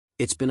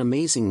It's been an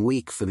amazing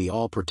week for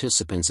all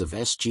participants of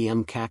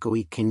SGM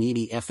Cacoy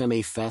Canete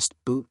FMA Fest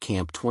Boot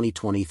Camp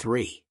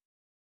 2023.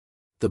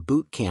 The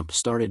boot camp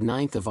started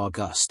 9th of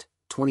August,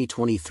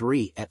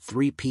 2023 at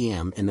 3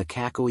 p.m. in the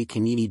Cacoy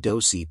Canete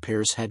Doce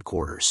Pares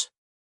Headquarters.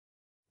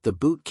 The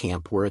boot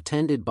camp were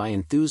attended by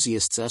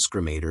enthusiasts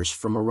eskrimadors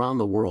from around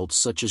the world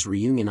such as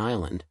Reunion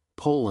Island,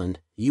 Poland,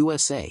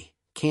 USA,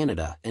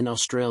 Canada and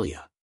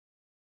Australia.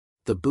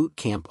 The boot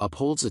camp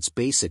upholds its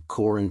basic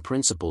core and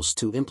principles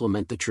to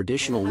implement the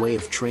traditional way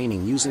of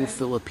training using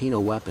Filipino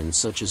weapons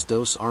such as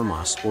dos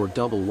Armas or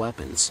double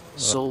weapons,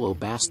 solo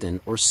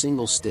Baston or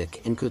single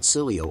stick and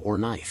Kutsilyo or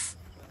knife.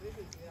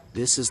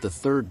 This is the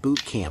third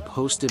boot camp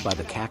hosted by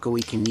the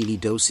Cacoy Canete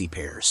Doce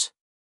Pares.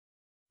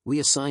 We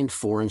assigned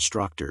 4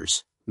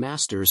 instructors,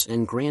 masters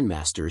and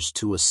grandmasters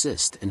to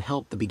assist and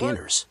help the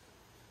beginners.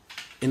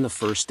 In the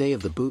first day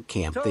of the boot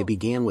camp they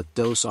began with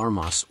dos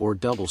Armas or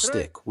double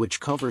stick,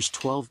 which covers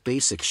 12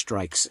 basic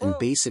strikes and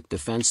basic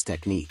defense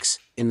techniques.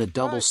 In the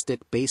double stick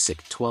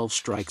basic 12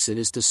 strikes it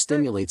is to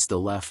stimulate the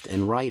left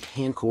and right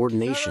hand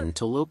coordination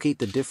to locate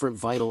the different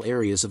vital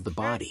areas of the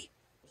body.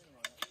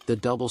 The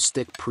double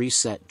stick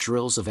preset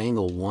drills of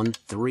angle 1,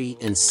 3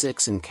 and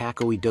 6 in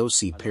Cacoy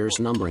Doce Pares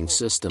numbering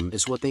system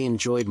is what they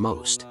enjoyed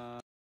most,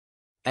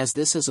 as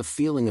this has a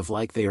feeling of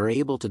like they are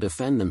able to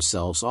defend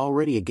themselves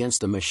already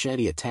against a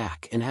machete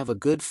attack and have a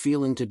good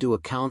feeling to do a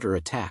counter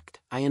attack.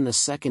 In the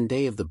second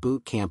day of the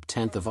boot camp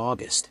 10th of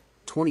August,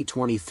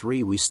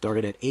 2023 we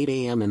started at 8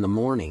 a.m. in the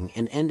morning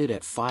and ended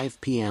at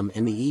 5 p.m.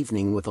 in the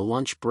evening with a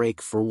lunch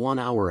break for 1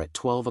 hour at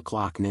 12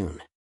 o'clock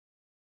noon.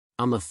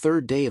 On the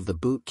third day of the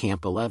boot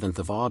camp 11th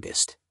of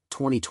August,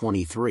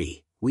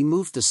 2023, we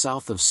moved to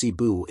south of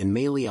Cebu in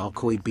Maili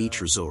Alcoy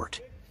Beach Resort.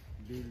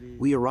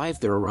 We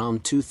arrived there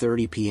around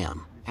 2:30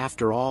 p.m.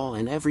 after all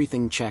and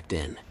everything checked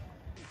in.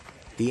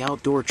 The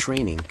outdoor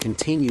training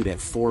continued at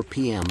 4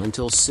 p.m.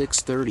 until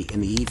 6:30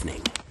 in the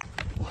evening.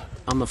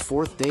 On the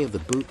fourth day of the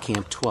boot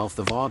camp 12th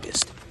of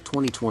August,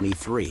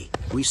 2023,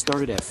 we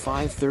started at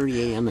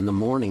 5:30 a.m. in the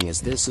morning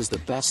as this is the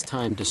best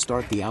time to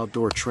start the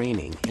outdoor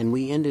training, and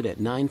we ended at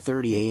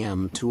 9:30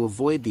 a.m. to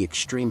avoid the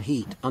extreme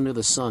heat under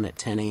the sun at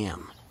 10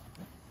 a.m.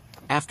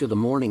 After the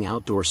morning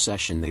outdoor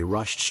session they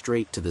rushed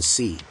straight to the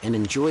sea and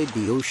enjoyed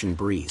the ocean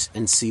breeze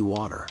and sea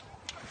water.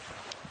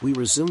 We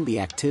resumed the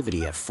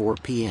activity at 4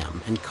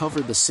 p.m. and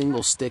covered the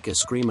single stick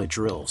Eskrima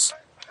drills.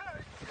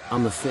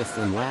 On the fifth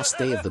and last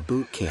day of the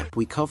boot camp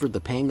we covered the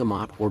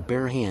pangamat or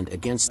bare hand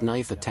against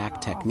knife attack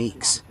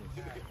techniques.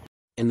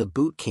 And the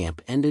boot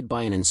camp ended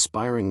by an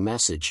inspiring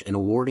message and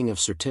awarding of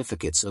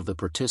certificates of the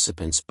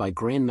participants by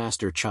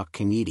Grandmaster Cacoy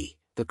Canete,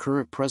 the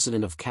current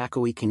president of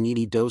Cacoy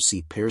Canete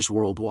Doce Pares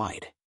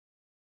worldwide.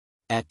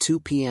 At 2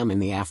 p.m. in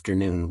the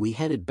afternoon we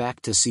headed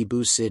back to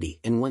Cebu City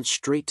and went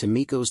straight to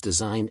Miko's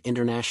Design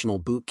International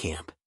Boot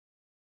Camp.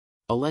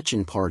 A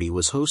luncheon party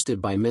was hosted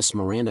by Miss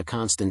Miranda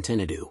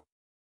Constantinidou.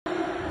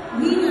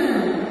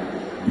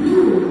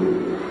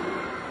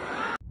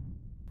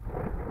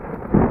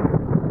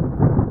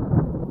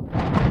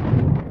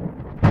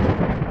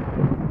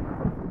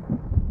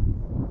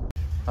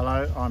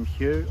 Hello, I'm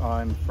Hugh.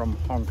 I'm from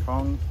Hong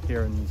Kong,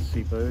 here in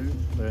Cebu,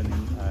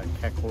 learning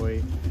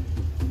Cacoy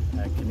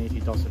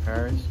Canete Doce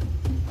Pares.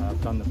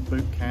 I've done the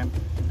boot camp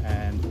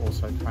and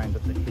also trained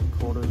at the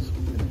headquarters.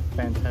 Been a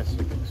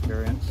fantastic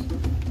experience,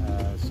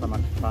 so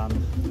much fun,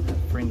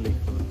 friendly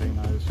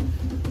Filipinos,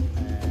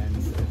 and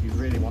if you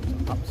really want to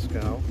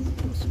upscale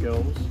your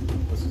skills,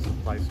 this is the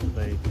place to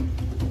be.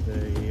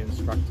 The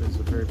instructors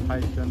are very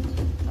patient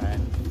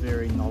and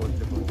very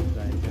knowledgeable.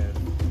 They have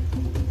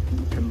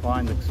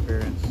combined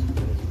experience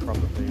that is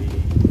probably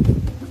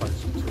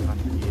close to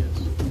 200 years.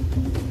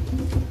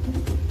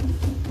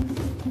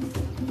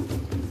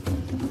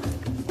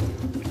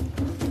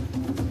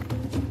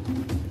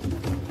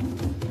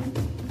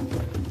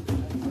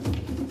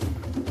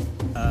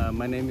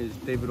 My name is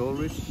David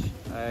Ulrich.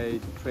 I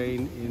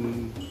train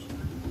in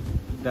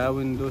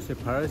Darwin Doce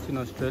Pares in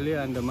Australia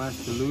under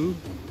Master Lou,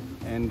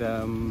 and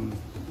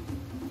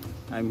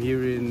I'm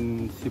here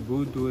in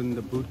Cebu doing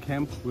the boot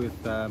camp with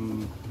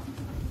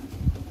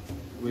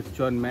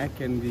John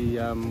Mack and the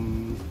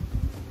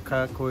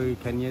Cacoy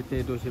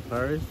Cañete Doce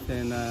Pares.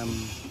 And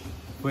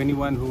for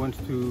anyone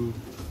who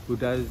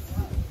does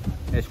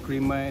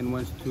Eskrima and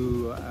wants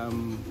to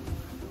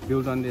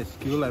build on their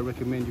skill, I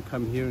recommend you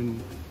come here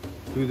and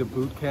do the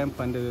boot camp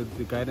under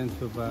the guidance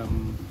of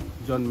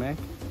John Mack,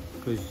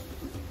 because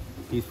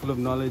he's full of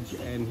knowledge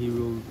and he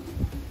will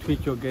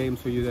tweak your game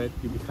so that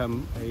you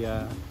become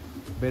a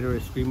better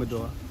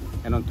eskrimador.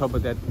 And on top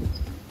of that,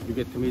 you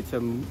get to meet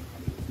some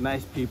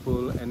nice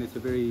people, and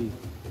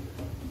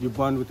you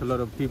bond with a lot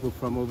of people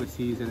from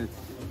overseas, and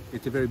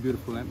it's a very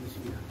beautiful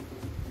atmosphere.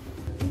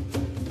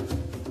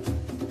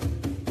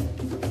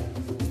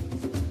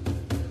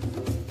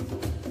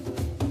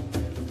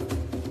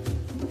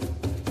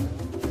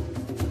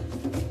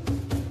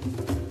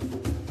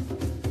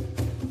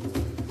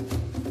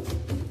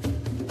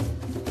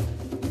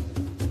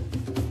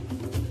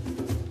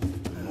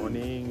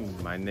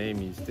 My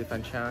name is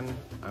Stefan Chan.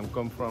 I'm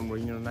come from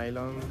Reunion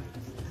Island.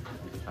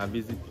 I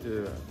visit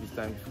this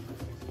time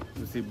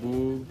to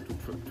Cebu,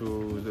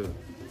 to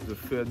the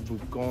third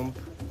boot camp.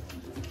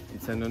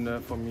 It's an honor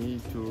for me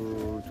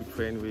to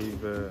train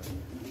with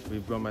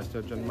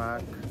Grandmaster John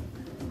Mark,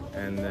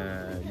 and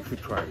you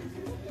should try.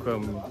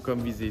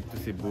 Come visit to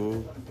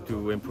Cebu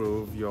to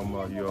improve your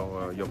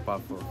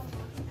path of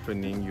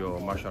training your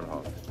martial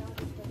art.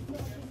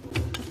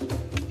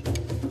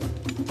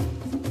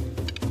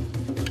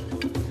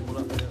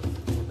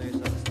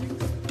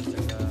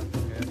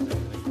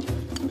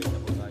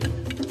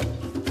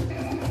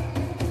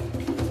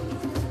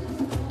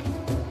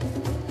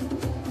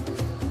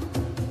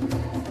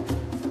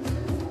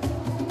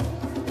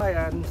 Hi,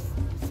 I'm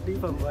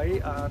Stephen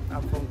Wei.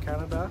 I'm from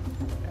Canada,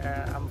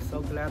 and I'm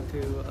so glad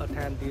to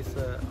attend this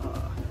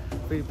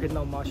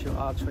Filipino martial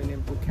art training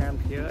boot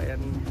camp here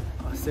in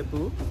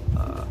Cebu.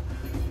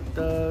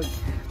 The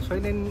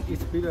training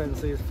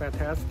experience is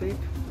fantastic.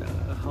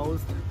 The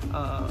host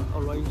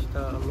arranged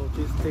the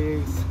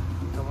logistics,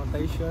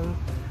 accommodation,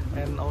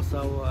 and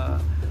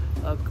also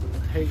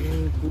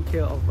taking good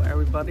care of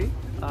everybody.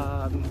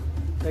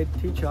 They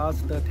teach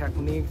us the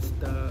techniques,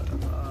 the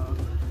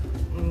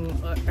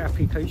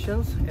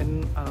applications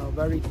in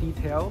very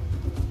detailed,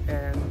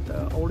 and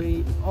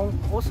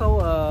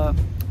also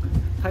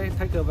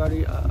take a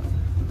very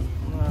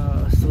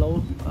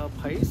slow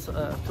pace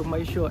to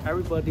make sure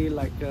everybody,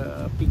 like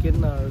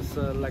beginners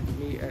like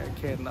me,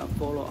 can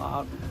follow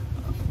up.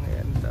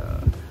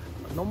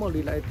 And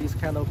normally, like this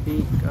kind of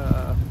big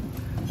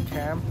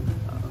camp,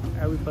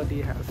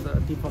 everybody has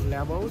different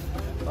levels,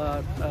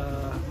 but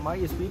my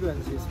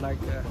experience is like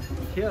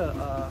here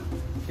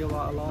there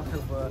are a lot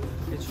of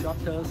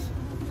instructors.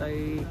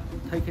 They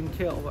taking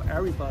care of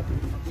everybody,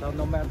 so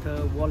no matter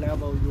what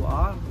level you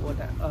are,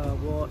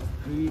 what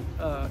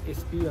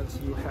experience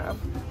you have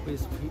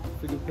with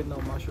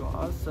Filipino martial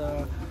arts,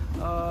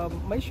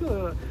 make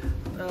sure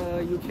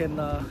you can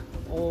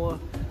all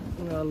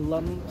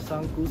learn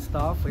some good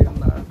stuff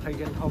and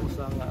taking home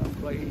some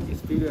great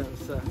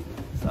experience.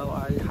 So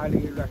I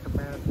highly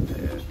recommend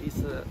this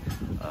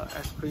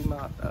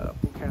Eskrima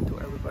bootcamp to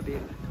everybody to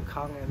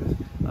come and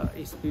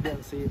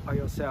experience it by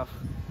yourself.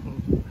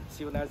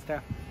 See you next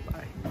time.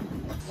 Bye.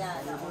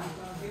 Yeah, that one.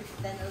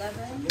 Then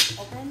 11,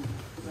 open.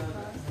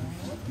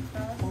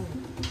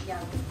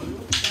 Yeah,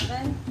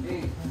 11,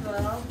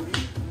 12,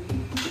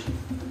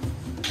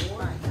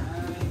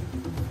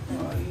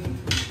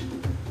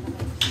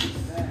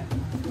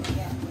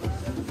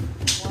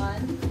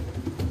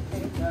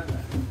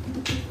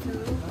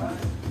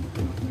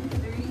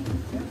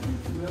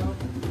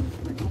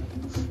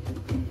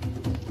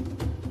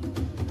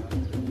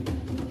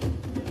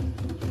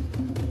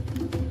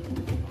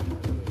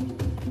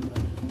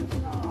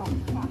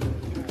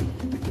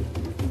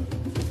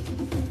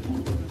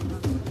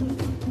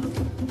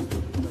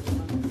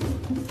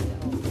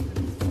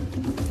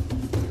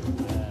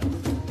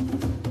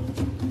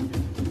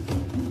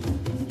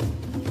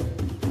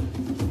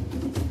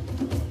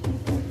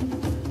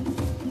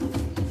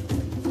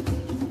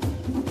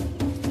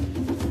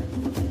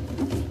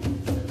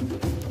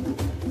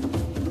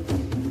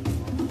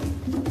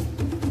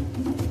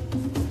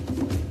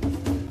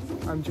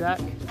 I'm Jack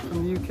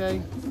from the UK.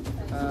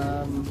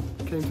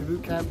 Came to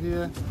boot camp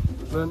here,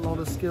 learned a lot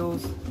of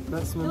skills,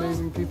 met some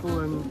amazing people,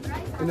 and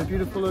in a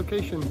beautiful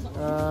location.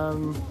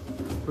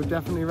 Would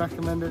definitely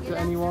recommend it to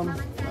anyone.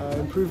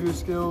 Improve your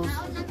skills,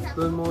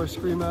 learn more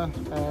Eskrima,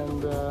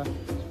 and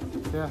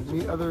yeah,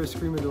 meet other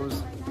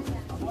eskrimadors.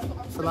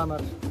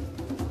 Salamat.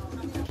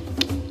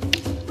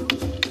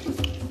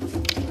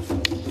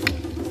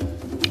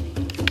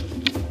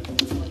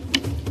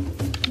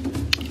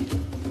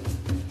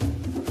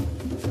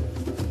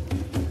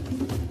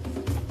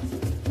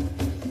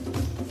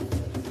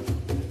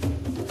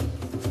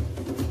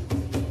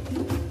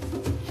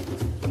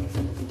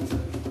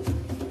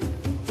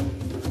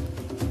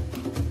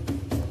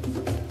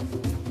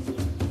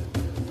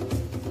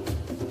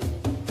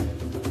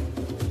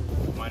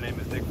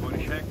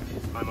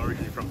 I'm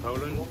originally from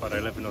Poland, but I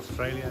live in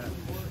Australia.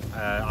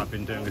 I've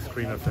been doing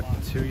Eskrima for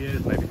 2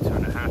 years, maybe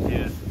 2.5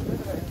 years,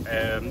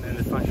 in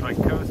the Sunshine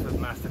Coast with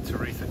Master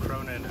Teresa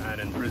Cronin, and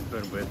in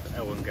Brisbane with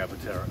Elwin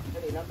Gabatera.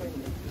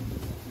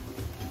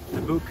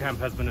 The boot camp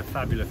has been a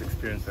fabulous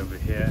experience over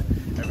here.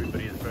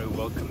 Everybody is very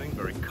welcoming,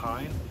 very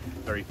kind,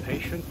 very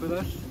patient with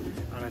us,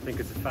 and I think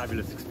it's a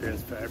fabulous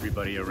experience for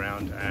everybody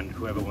around, and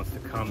whoever wants to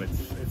come,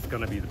 it's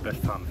going to be the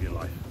best time of your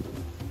life.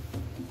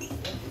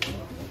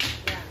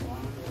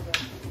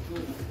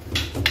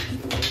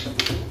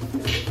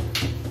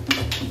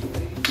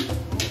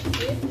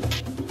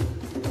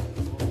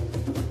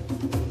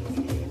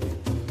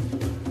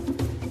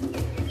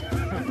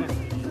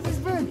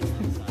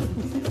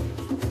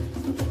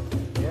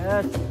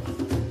 Yes.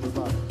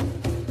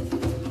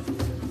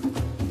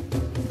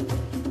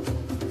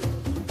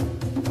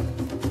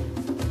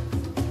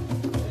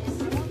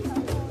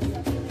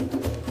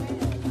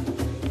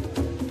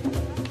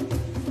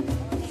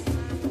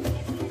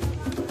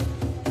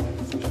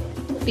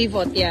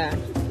 Pivot, yeah.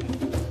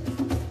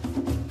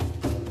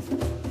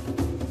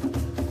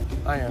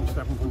 I am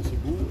Stefan from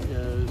Cebu.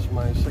 It's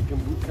my second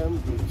American boot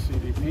camp with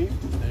CDP.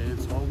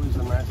 It's always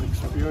a nice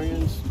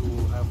experience to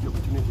have the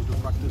opportunity to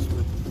practice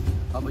with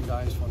other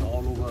guys from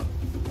all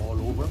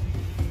over.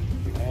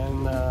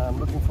 And I'm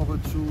looking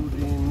forward to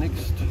the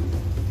next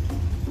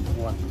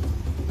one.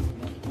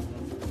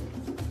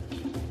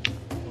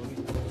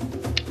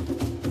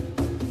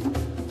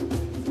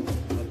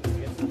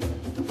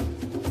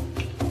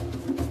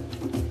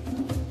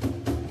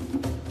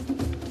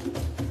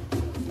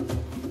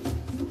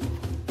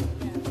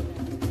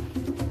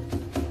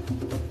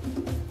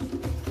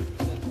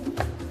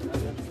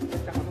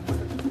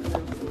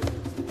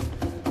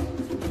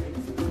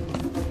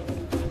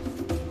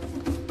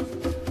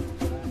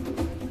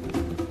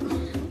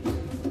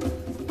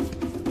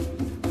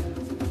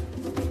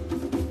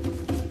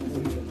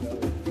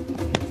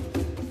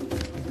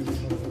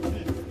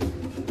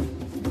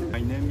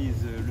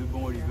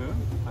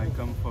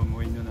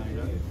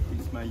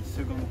 My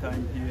second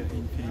time here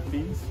in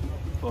Philippines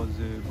for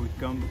the boot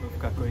camp of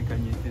Cacoy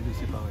Cañete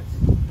Doce Pares.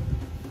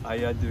 I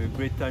had a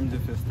great time the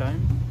first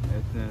time,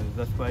 and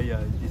that's why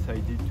I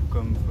decided to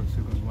come for the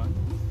second one.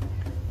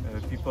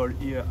 People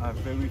here are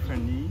very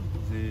friendly.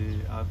 They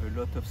have a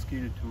lot of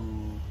skill to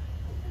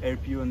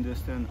help you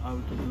understand how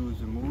to do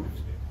the moves.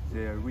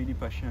 They are really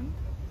passionate,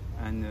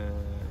 and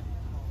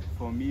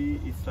for me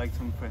it's like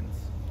some friends.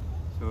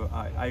 So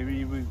I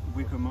really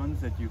recommend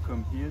that you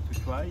come here to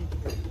try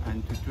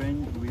and to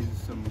train with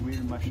some real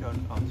martial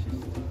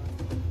artists.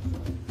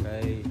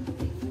 Kay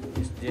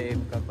SGM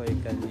Cacoy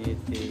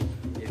Canete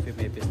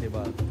FMA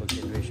Festival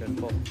continuation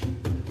po.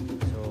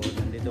 So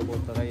nandito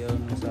po tayo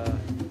sa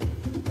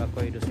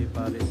Cacoy Doce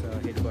Pares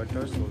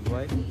Headquarters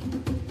worldwide.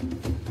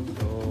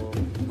 So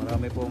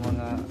marami po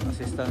mga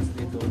assistants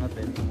dito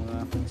natin,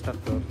 mga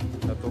instructor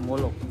na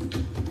tumulong.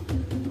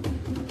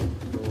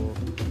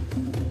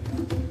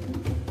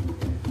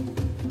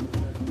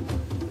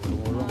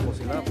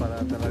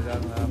 Para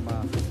talagang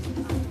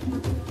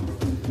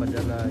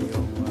mapadala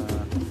yung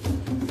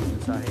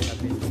mensahe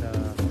natin sa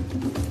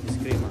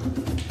Eskrima.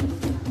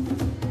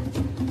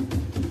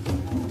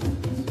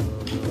 So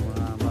yung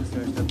mga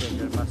masters natin,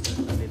 grandmasters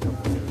nandito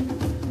po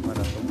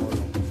para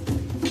tumulong.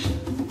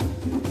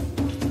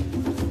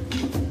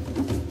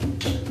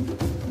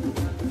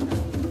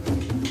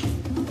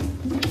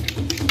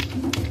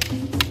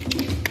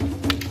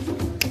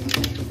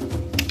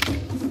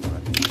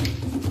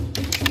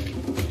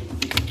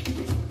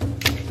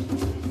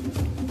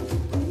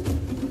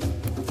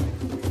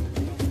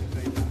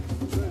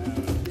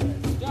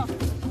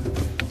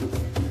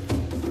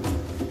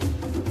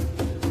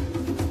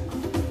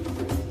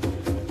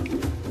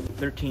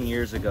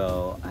 Years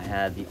ago, I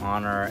had the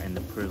honor and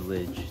the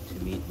privilege to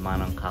meet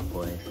Manong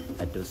Cacoy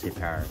at Doce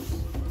Pares,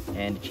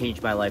 and it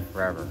changed my life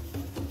forever.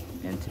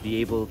 And to be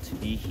able to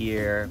be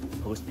here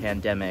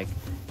post-pandemic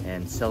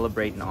and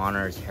celebrate and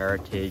honor his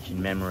heritage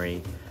and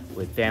memory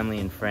with family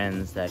and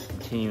friends that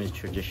continue his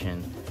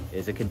tradition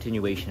is a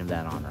continuation of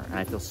that honor. And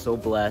I feel so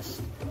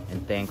blessed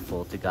and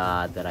thankful to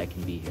God that I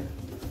can be here.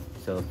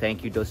 So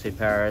thank you, Doce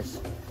Pares.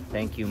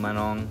 Thank you,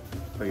 Manong,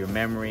 for your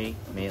memory.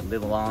 May it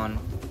live on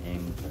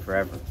and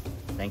forever.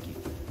 Thank you.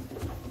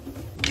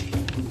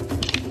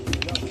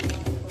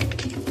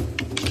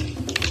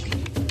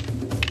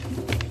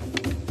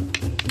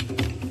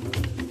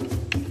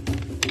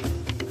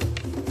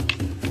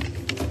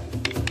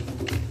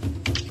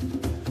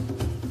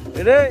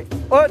 Ready,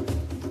 1,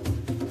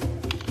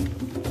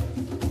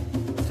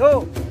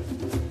 2,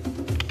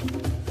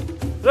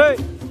 3,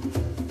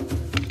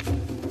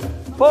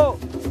 4.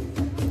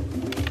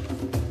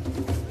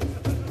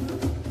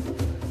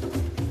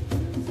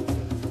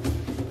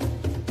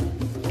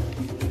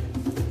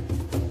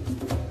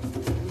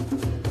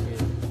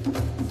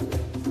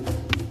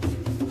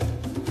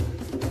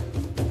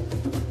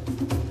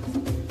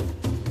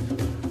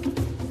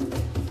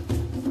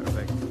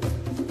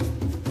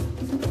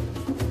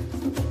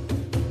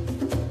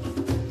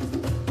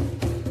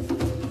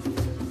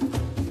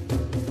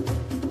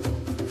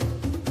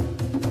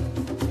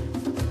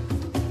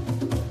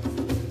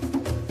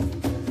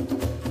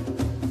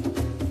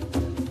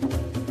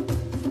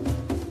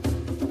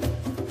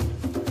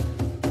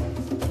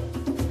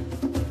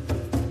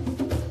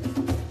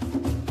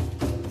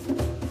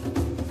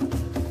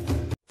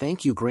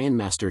 Thank you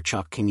Grandmaster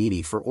Cacoy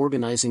Canete for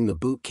organizing the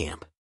boot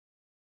camp.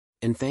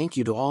 And thank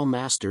you to all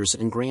masters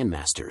and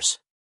grandmasters.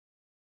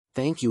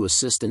 Thank you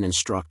assistant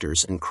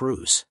instructors and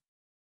crews.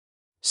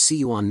 See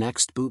you on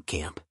next boot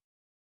camp.